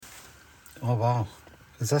Oh, wow.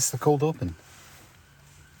 Is this the cold open?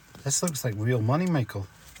 This looks like real money, Michael.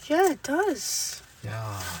 Yeah, it does.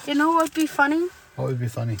 Yeah. You know what would be funny? What would be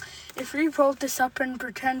funny? If we rolled this up and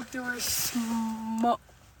pretend we were So,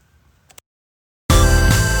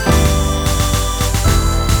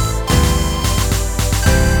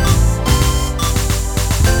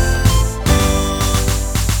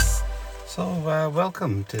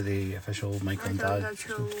 welcome to the official Michael and Dad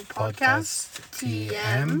podcast,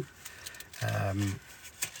 TM.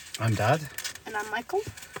 I'm Dad. And I'm Michael.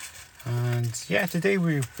 And yeah, today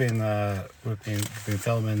we've been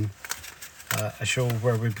filming a show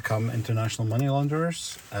where we become international money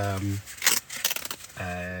launderers.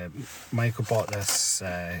 Michael bought this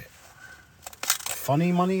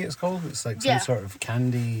funny money. It's called. It's like some sort of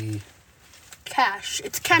candy cash.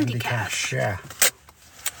 It's candy cash. Yeah.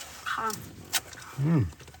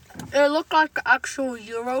 It looked like actual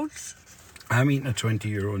euros. I'm eating a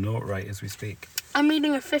 €20 note right as we speak. I'm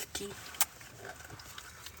eating a 50.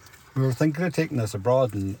 We were thinking of taking this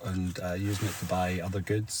abroad and using it to buy other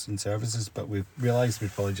goods and services, but we realised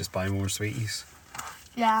we'd probably just buy more sweeties.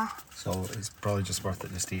 Yeah. So it's probably just worth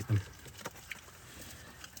it just to eat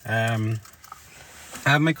them.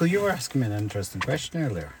 Michael, you were asking me an interesting question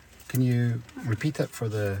earlier. Can you repeat it for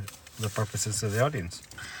the purposes of the audience?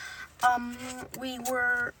 We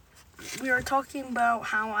were talking about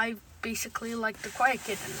how I basically like the quiet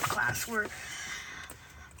kid in the class, where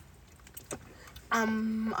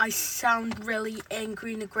I sound really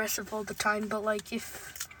angry and aggressive all the time, but like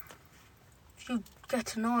if you get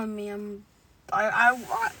to know me, I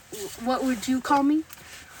what would you call me?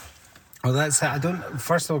 Well, that's it.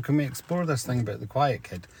 First of all, can we explore this thing about the quiet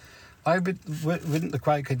kid? Why wouldn't the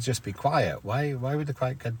quiet kid just be quiet? Why would the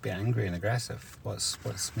quiet kid be angry and aggressive? What's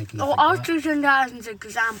making you think I was that? using that as an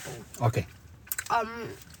example. Okay. I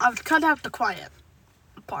would cut out the quiet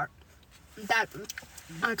part.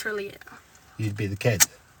 That's really it. You'd be the kid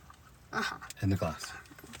Uh-huh. in the class.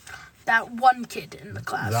 That one kid in the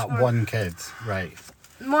class. One kid, right.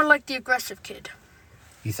 More like the aggressive kid.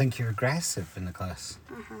 You think you're aggressive in the class?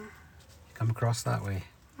 Mm-hmm. You come across that way?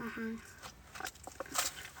 Mm-hmm.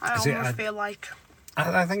 I almost feel like...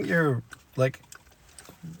 I think you're,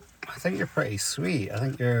 pretty sweet. I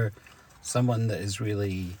think you're someone that is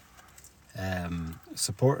really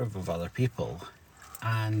supportive of other people.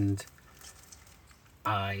 And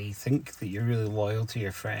I think that you're really loyal to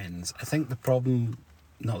your friends. I think one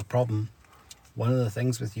of the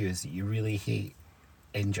things with you is that you really hate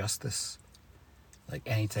injustice. Like,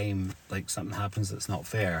 anytime something happens that's not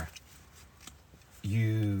fair,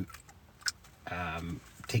 you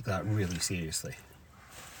take that really seriously.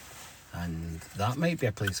 And that might be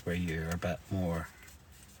a place where you're a bit more,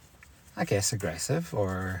 I guess, aggressive,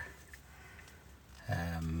 or it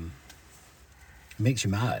makes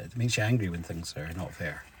you mad, it makes you angry when things are not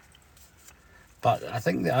fair. But I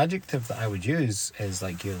think the adjective that I would use is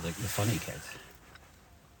you're like the funny kid.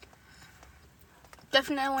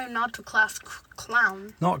 Definitely not a class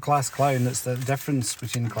clown. Not a class clown. It's the difference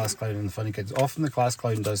between class clown and the funny kids. Often the class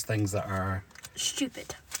clown does things that are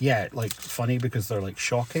stupid. Yeah, funny because they're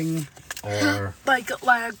shocking, or like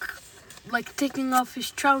taking off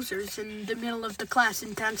his trousers in the middle of the class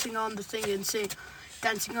and dancing on the thing and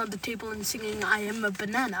dancing on the table and singing "I am a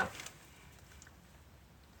banana."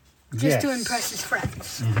 Just to impress his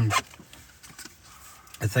friends. Mm-hmm.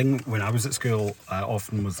 The thing when I was at school,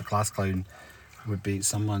 often was the class clown would be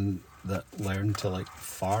someone that learned to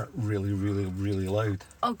fart really, really, really loud.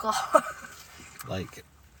 Oh God. They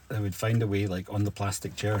would find a way on the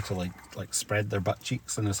plastic chair to spread their butt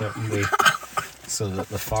cheeks in a certain way, so that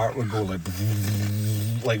the fart would go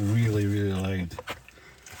really, really loud.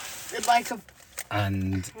 Like a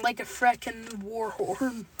frickin' war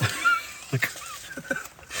horn.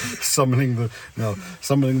 summoning the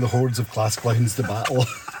hordes of class clowns to battle.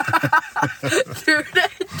 Dude.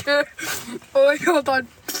 Oh my God, hold on.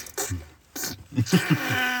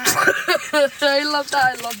 I love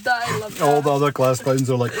that. All the other class clowns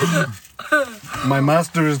are like, my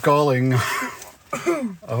master is calling.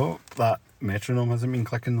 Oh, that metronome hasn't been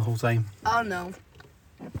clicking the whole time. Oh no.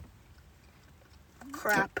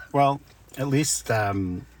 Crap. Well, at least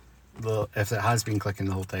if it has been clicking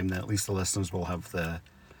the whole time, then at least the listeners will have the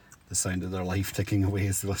sound of their life ticking away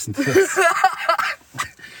as they listen to this.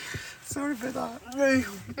 Sorry about that.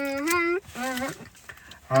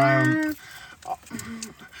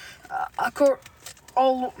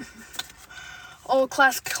 All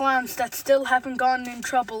class clowns that still haven't gotten in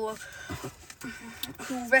trouble.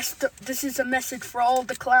 This is a message for all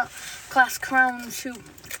the class clowns who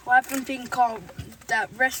haven't been called. That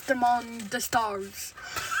rest among the stars.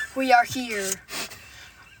 We are here.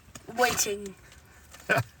 waiting.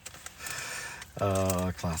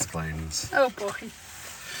 Oh, class clowns. Oh boy.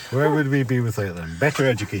 Where would we be without them? Better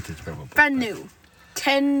educated, probably. Brand new.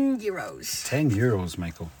 €10. 10 euros,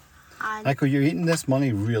 Michael. And Michael, you're eating this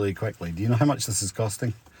money really quickly. Do you know how much this is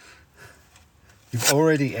costing? You've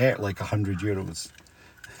already ate like 100 euros.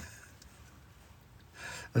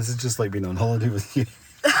 This is just like being on holiday with you.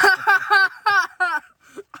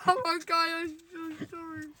 oh my god, I'm so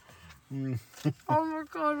sorry. Oh my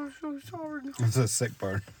god, I'm so sorry. It's a sick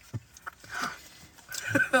burn.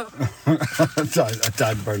 a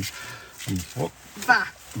dad burn. What?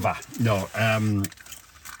 Va. No,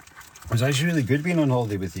 it was actually really good being on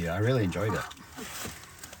holiday with you. I really enjoyed it.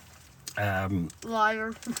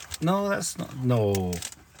 Liar. No, that's not. No.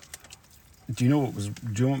 Do you know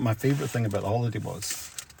what my favourite thing about the holiday was?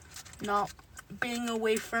 Not being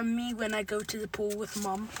away from me when I go to the pool with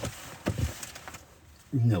Mum.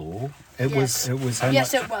 No, it Yes. was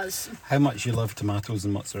Yes, it was. how much you love tomatoes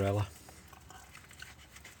and mozzarella.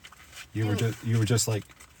 You were just like,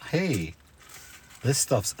 hey, this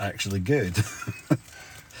stuff's actually good.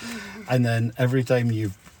 And then every time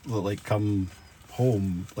you like come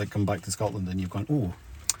home, like come back to Scotland, and you've gone, oh,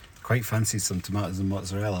 quite fancy some tomatoes and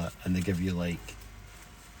mozzarella, and they give you like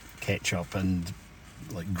ketchup and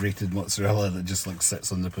like grated mozzarella that just like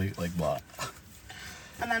sits on the plate like that.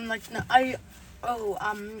 And I'm like, no,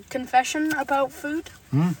 confession about food.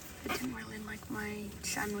 I didn't really like my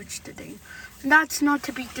sandwich today. And that's not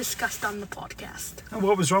to be discussed on the podcast. Oh,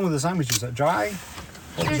 what was wrong with the sandwich? Was it dry?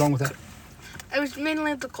 What was wrong with it? It was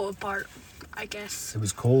mainly the cold part, I guess. It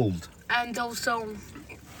was cold. And also,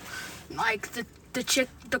 like, the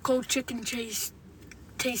cold chicken taste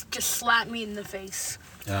just slapped me in the face.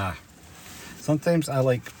 Yeah. Sometimes I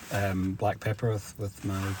like black pepper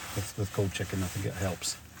with cold chicken. I think it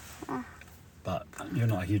helps. But you're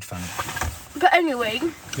not a huge fan of it. But anyway.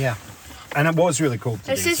 Yeah. And it was really cold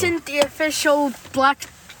today. This isn't the official black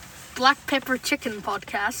pepper chicken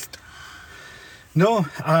podcast. No,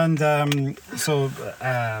 and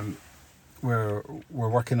we're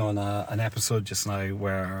working on an episode just now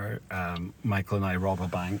where Michael and I rob a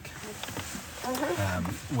bank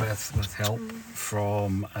with help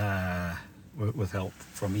from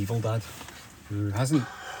Evil Dad, who hasn't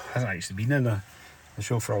actually been in a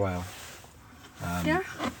show for a while. Yeah.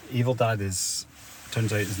 Evil Dad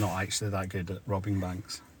turns out is not actually that good at robbing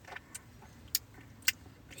banks.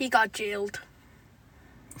 He got jailed.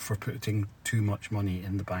 For putting too much money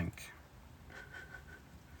in the bank.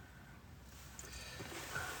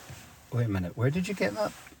 Wait a minute, where did you get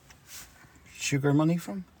that sugar money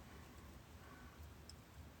from?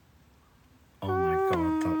 Oh my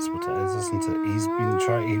god, that's what it is, isn't it?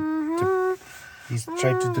 He's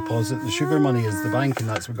tried to deposit the sugar money as the bank, and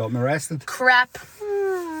that's what got him arrested. Crap.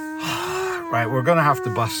 Right, we're gonna have to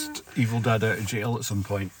bust Evil Dad out of jail at some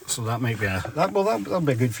point, so that might be that'll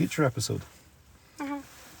be a good future episode.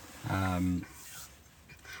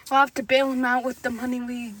 We'll have to bail him out with the money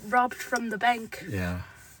we robbed from the bank. Yeah.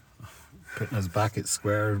 Putting us back at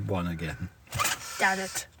square one again. Damn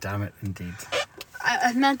it. Damn it, indeed.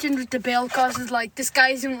 I imagine with the bail cost is like, this guy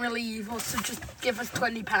isn't really evil, so just give us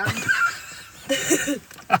 £20.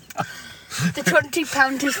 The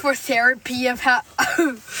 £20 is for therapy of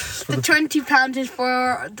the £20 is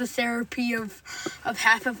for the therapy of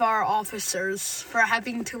half of our officers for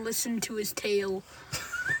having to listen to his tale.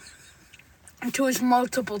 To his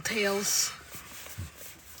multiple tales.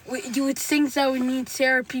 You would think that we need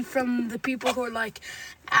therapy from the people who are like,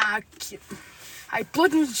 I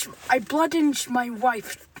bludgeoned my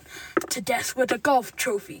wife to death with a golf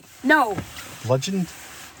trophy. No. Bludgeoned?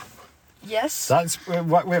 Yes. That's wait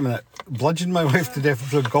a minute. Bludgeoned my wife to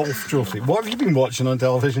death with a golf trophy. What have you been watching on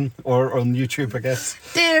television or on YouTube? I guess.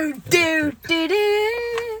 Do.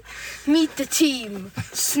 Meet the team.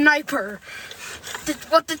 Sniper.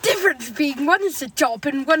 What the difference being, one is a job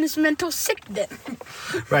and one is mental sickness.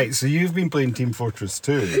 Right, so you've been playing Team Fortress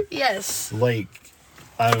 2. Yes. Like,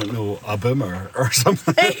 I don't know, a boomer or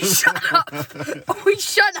something. Hey, shut up! Oh,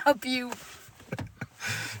 shut up, you!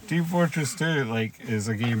 Team Fortress 2, like, is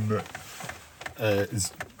a game that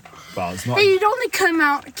is, well, it's not... Hey, it only came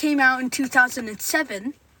out in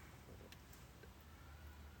 2007.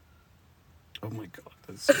 Oh my god,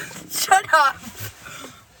 that's... Shut up!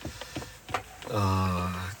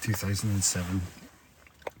 2007.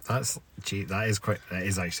 That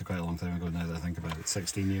is actually quite a long time ago now that I think about it.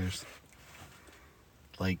 16 years.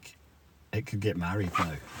 Like, it could get married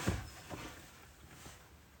now.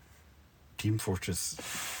 Team Fortress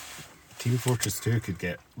 2 could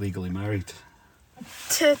get legally married.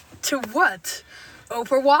 To what?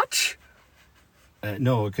 Overwatch?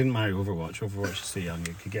 No, it couldn't marry Overwatch. Overwatch is too young.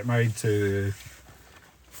 It could get married to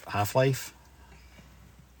Half-Life.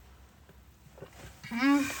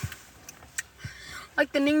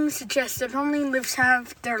 Like the name suggests, it only lives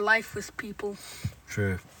half their life with people.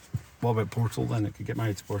 True. What about Portal then? It could get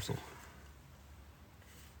married to Portal.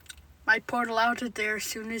 Might portal out of there as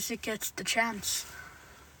soon as it gets the chance.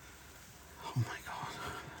 Oh my god.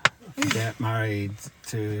 It could get married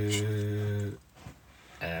to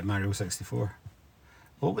Mario 64.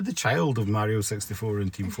 What would the child of Mario 64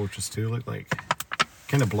 and Team Fortress 2 look like?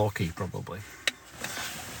 Kind of blocky, probably.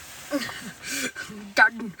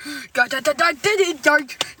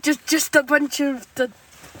 Just a bunch of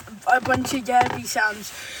yabby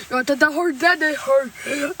sounds.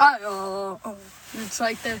 It's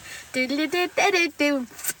like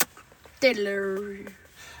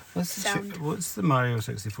the sound. What's the Mario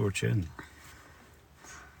 64 tune?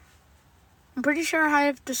 I'm pretty sure I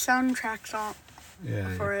have the soundtracks on.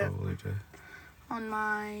 Yeah, for you it. probably do. On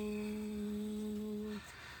my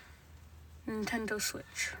Nintendo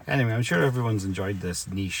Switch. Anyway, I'm sure everyone's enjoyed this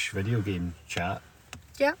niche video game chat.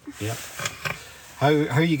 Yeah. Yep. How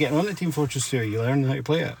are you getting on at Team Fortress 2? Are you learning how to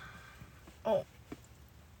play it? Oh.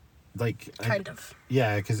 Like Kind of.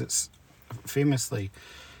 Yeah, because it's famously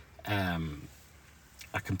a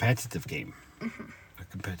competitive game, a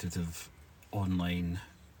competitive online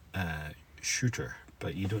shooter.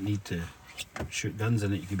 But you don't need to shoot guns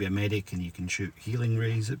in it. You can be a medic and you can shoot healing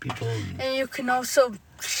rays at people. And you can also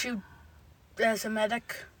shoot as a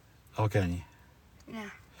medic. Oh, can you? Yeah.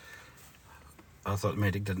 I thought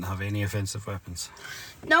medic didn't have any offensive weapons.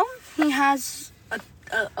 No, he has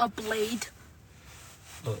a blade.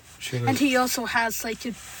 Oh, sure. And he also has like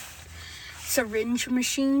a syringe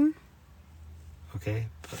machine. Okay,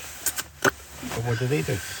 but what do they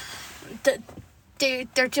do?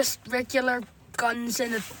 They're just regular guns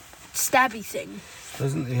and a stabby thing.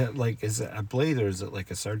 Doesn't he have, like, is it a blade or is it like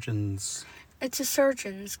a surgeon's? It's a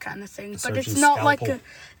surgeon's kind of thing, but it's surgeon's not scalpel?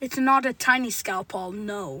 it's not a tiny scalpel,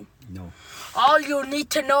 no. No. All you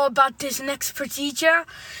need to know about this next procedure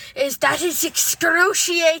is that it's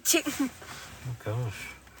excruciating. Oh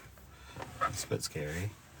gosh, that's a bit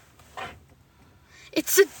scary.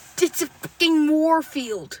 It's a fucking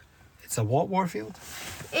warfield. It's a what warfield?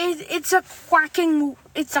 It's a quacking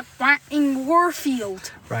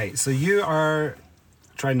warfield. Right. So you are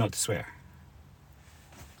trying not to swear.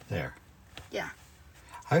 There. Yeah,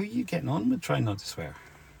 How are you getting on with trying not to swear?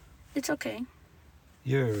 it's okay.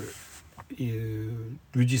 Would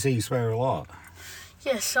you say you swear a lot?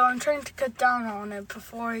 Yeah, so I'm trying to cut down on it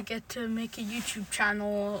before I get to make a YouTube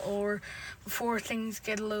channel or before things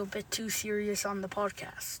get a little bit too serious on the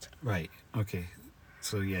podcast. Right. Okay.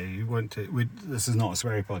 So yeah, you want to. This is not a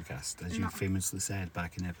sweary podcast, as you No. famously said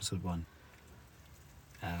back in episode 1.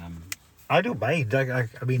 I don't mind. I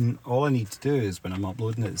mean, all I need to do is when I'm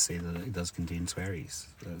uploading it, say that it does contain swearies.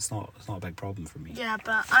 It's not a big problem for me. Yeah,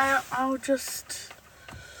 but I'll just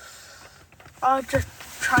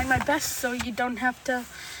try my best so you don't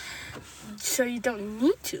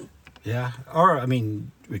need to. Yeah. Or I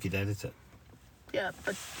mean, we could edit it. Yeah,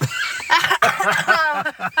 but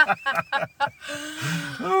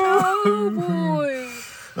oh boy.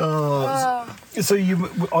 Oh. So you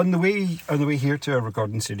on the way here to our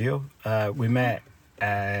recording studio, we met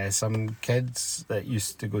some kids that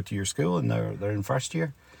used to go to your school, and they're in first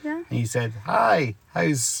year. Yeah. And you said, "Hi,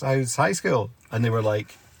 how's high school?" And they were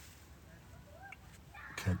like,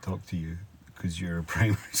 "Can't talk to you because you're a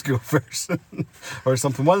primary school person," or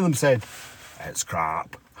something. One of them said, "It's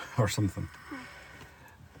crap," or something.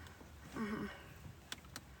 Mm-hmm.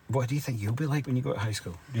 What do you think you'll be like when you go to high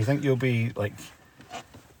school? Do you think you'll be like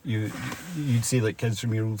you'd see like kids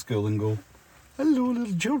from your old school and go, "Hello,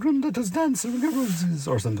 little children, let us dance and get roses,"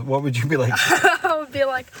 or something? What would you be like? I would be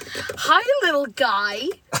like, "Hi, little guy.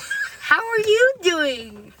 How are you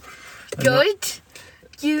doing? Good.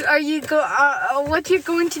 What you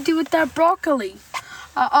going to do with that broccoli?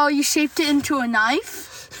 You shaped it into a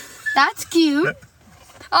knife. That's cute.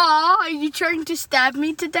 Aw, are you trying to stab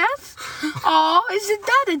me to death? Aw, isn't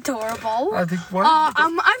that adorable? I think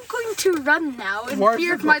I'm going to run now in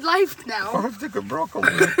fear of my life now. Why have they got broccoli?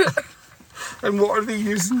 And what are they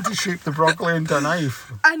using to shape the broccoli into a knife?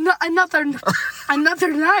 Another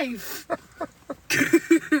knife.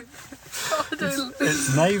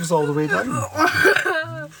 It's knives all the way down.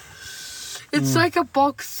 It's like a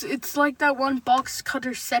box. It's like that one box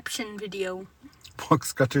cutterception video.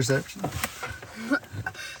 Box cutterception.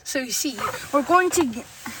 So you see, we're going to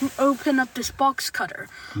open up this box cutter,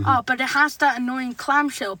 but it has that annoying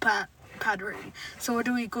clamshell battery. So what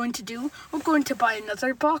are we going to do? We're going to buy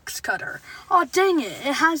another box cutter. Oh, dang it.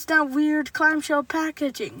 It has that weird clamshell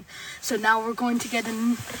packaging. So now we're going to get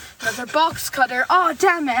another box cutter. Oh,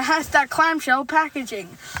 damn it. It has that clamshell packaging.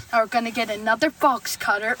 Now we're going to get another box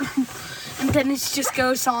cutter. And then it just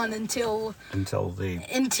goes on until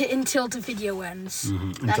the video ends.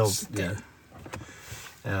 Mm-hmm. That's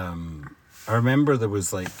I remember there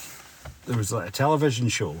was like a television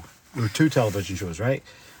show. There were 2 television shows, right?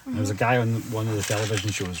 And there was a guy on one of the television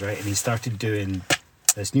shows, right? And he started doing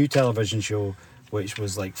this new television show, which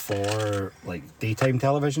was like for like daytime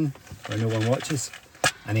television where no one watches.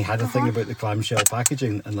 And he had a thing about the clamshell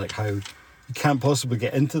packaging and like how you can't possibly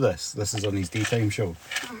get into this. This is on his daytime show.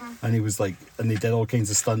 And he was like, and they did all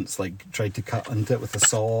kinds of stunts, like tried to cut into it with a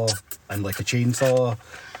saw and like a chainsaw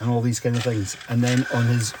and all these kind of things. And then on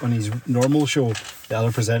his normal show, the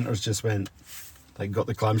other presenters just went, like got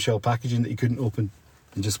the clamshell packaging that he couldn't open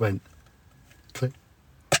and just went, click,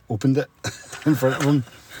 opened it in front of him.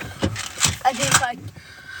 I think like,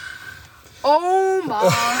 oh my.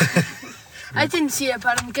 I didn't see it,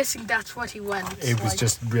 but I'm guessing that's what he went. He was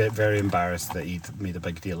just very embarrassed that he'd made a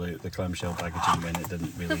big deal out of the clamshell packaging when it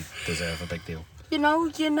didn't really deserve a big deal. You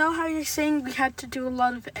know how you're saying we had to do a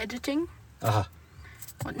lot of editing? Uh-huh.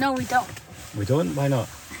 Well, no, we don't. We don't? Why not?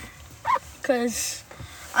 Because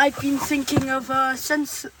I've been thinking of a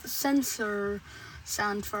sensor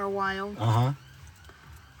sound for a while. Uh-huh.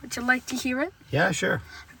 Would you like to hear it? Yeah, sure.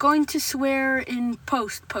 I'm going to swear in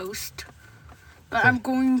post. But I'm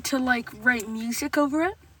going to, like, write music over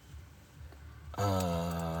it.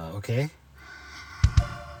 Okay.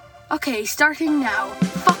 Okay, starting now.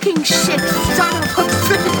 Fucking shit, son of a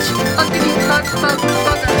bitch.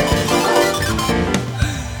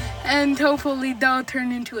 And hopefully that'll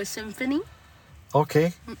turn into a symphony.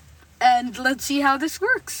 Okay. And let's see how this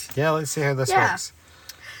works. Yeah, let's see how this works.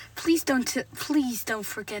 Please don't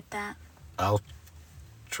forget that. I'll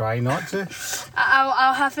try not to.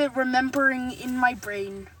 I'll have it remembering in my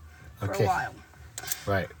brain for a while.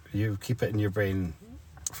 Right, you keep it in your brain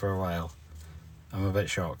for a while. I'm a bit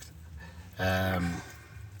shocked. I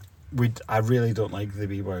really don't like the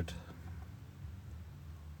B word.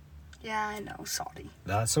 Yeah, I know. Sorry.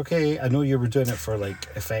 That's okay. I know you were doing it for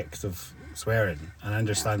like effect of swearing, and I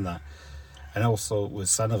understand that. And also with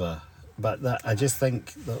son of a, but that I just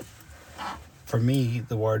think that for me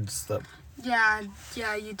the words that. Yeah,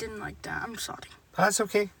 you didn't like that. I'm sorry. That's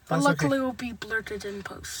okay. But luckily it will be blurted in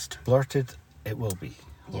post. Blurted it will be.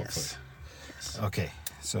 Hopefully. Yes. Okay,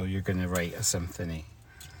 so you're going to write a symphony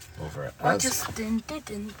over it. Or just din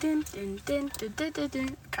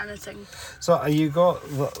kind of thing. So you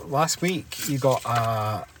got, last week you got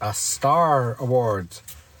a star award.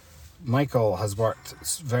 Michael has worked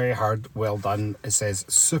very hard, well done. It says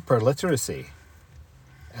super literacy.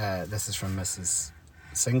 This is from Mrs.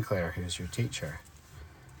 Sinclair, who's your teacher.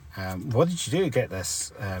 What did you do to get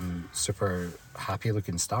this super happy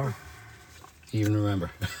looking star? Do you even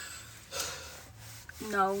remember?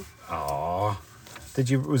 No. Aww.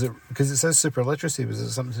 Was it because it says super literacy, was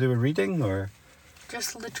it something to do with reading or?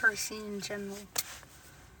 Just literacy in general.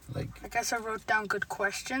 Like, I guess I wrote down good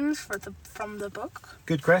questions from the book.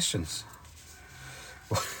 Good questions.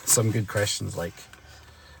 Some good questions like,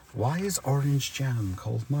 why is orange jam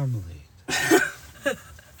called marmalade?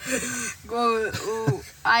 Well,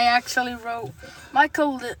 I actually wrote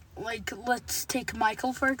Michael, let's take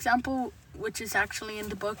Michael for example, which is actually in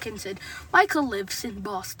the book, and said Michael lives in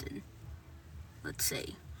Boston, let's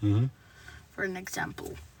say. Mm-hmm. For an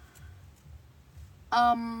example.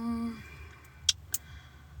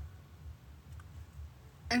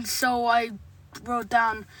 And so I wrote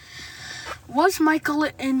down, was Michael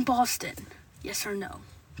in Boston? Yes or no?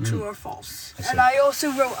 True or false? And I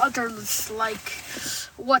also wrote others like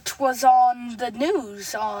what was on the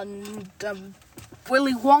news on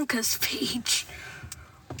Willy Wonka's page.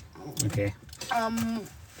 Okay.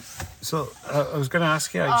 So I was going to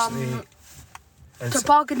ask you actually.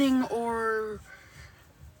 Tobogganing or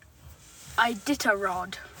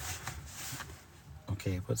Iditarod.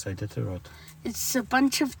 Okay, what's Iditarod? It's a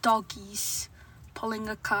bunch of doggies pulling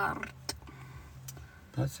a cart.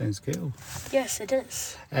 That sounds cool. Yes, it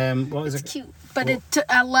is. What is it's cute, but it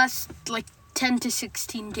lasts like 10 to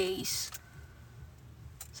 16 days.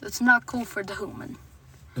 So it's not cool for the human.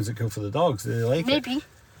 Is it cool for the dogs? Do they like it? Maybe.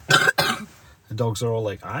 The dogs are all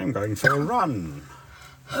like, I'm going for a run.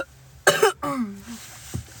 And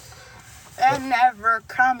never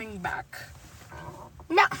coming back.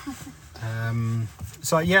 No.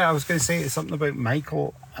 So yeah, I was going to say something about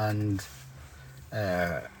Michael and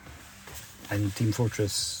Team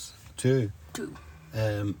Fortress 2.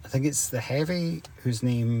 I think it's the Heavy whose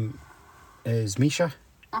name is Misha.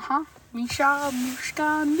 Misha,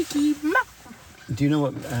 Mishka, Mickey Mouse. Do you know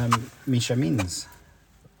what Misha means?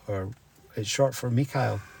 Or it's short for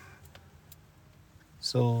Mikhail.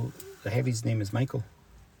 So the heavy's name is Michael.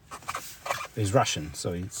 He's Russian,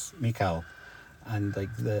 so it's Mikhail. And like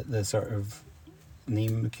the sort of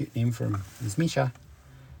cute name for him is Misha.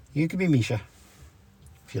 You could be Misha,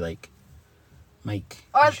 if you like. Mike.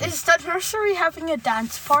 Misha. Is the nursery having a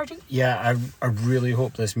dance party? Yeah, I really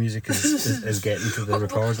hope this music is getting to the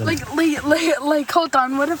recording. Like, hold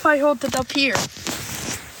on. What if I hold it up here?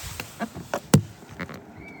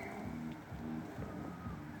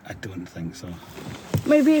 I don't think so.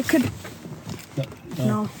 Maybe it could.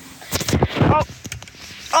 No. Oh,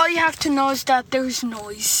 all you have to know is that there's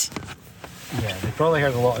noise. Yeah, they probably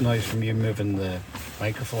heard a lot of noise from you moving the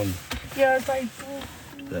microphone. Yeah, it's like.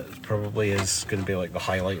 That probably is going to be like the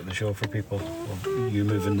highlight of the show for people. Of you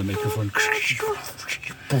moving the microphone.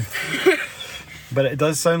 But it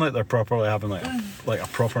does sound like they're properly having like a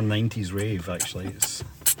proper 90s rave, actually. It's...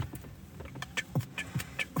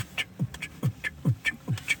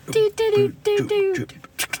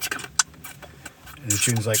 And the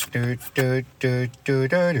tune's like...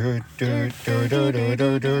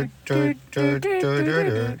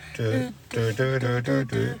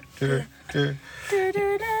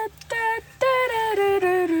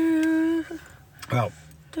 Well,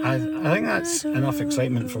 I think that's enough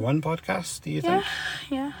excitement for one podcast, do you think?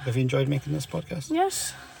 Yeah. Have you enjoyed making this podcast?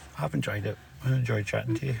 Yes. I've enjoyed it. I enjoyed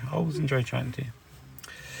chatting to you. I always enjoy chatting to you.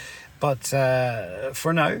 But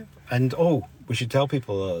for now, and we should tell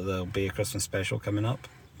people that there'll be a Christmas special coming up.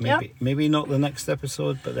 Maybe not the next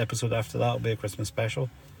episode, but the episode after that will be a Christmas special.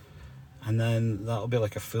 And then that'll be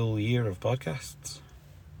like a full year of podcasts.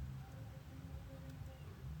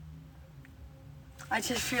 I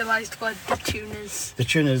just realised what the tune is. The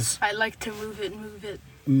tune is... I like to move it, move it.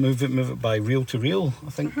 Move It by Reel to Reel,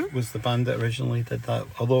 I think, was the band that originally did that.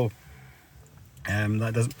 Although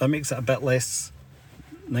that makes it a bit less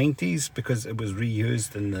 90s because it was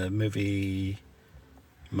reused in the movie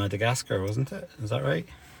Madagascar, wasn't it? Is that right?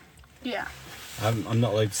 Yeah. I'm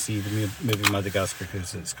not allowed to see the movie Madagascar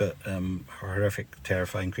because it's got horrific,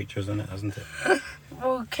 terrifying creatures in it, hasn't it?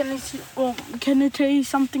 Can I tell you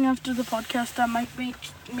something after the podcast that might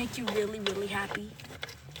make you really, really happy?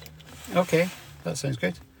 Okay, that sounds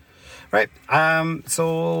good. Right,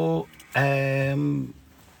 so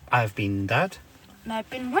I've been Dad. And I've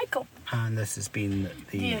been Michael. And this has been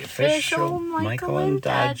the official Michael and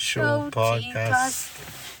Dad Show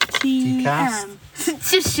podcast. TM.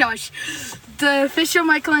 Just shush. The official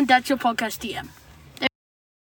Michael and Dad Show podcast TM.